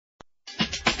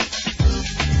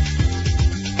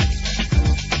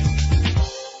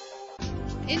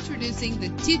Introducing the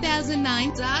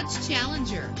 2009 Dodge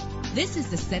Challenger. This is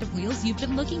the set of wheels you've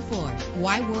been looking for.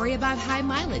 Why worry about high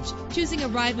mileage? Choosing a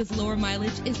ride with lower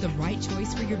mileage is the right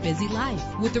choice for your busy life.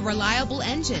 With a reliable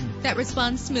engine that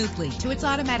responds smoothly to its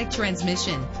automatic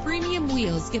transmission, premium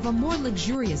wheels give a more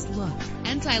luxurious look.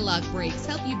 Anti-lock brakes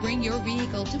help you bring your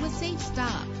vehicle to a safe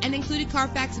stop. An included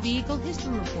Carfax Vehicle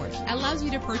History Report allows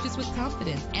you to purchase with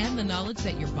confidence and the knowledge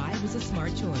that your buy was a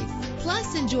smart choice.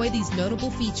 Plus, enjoy these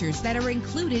notable features that are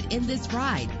included in this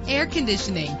ride: air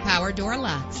conditioning, power door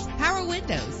locks, power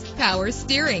windows, power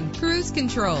steering, cruise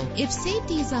control. If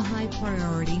safety is a high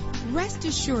priority, rest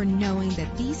assured knowing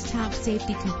that these top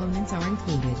safety components are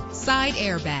included: side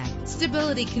airbag,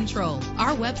 stability control.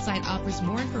 Our website offers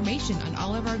more information on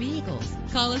all of our vehicles.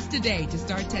 Call us today to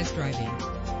start test driving.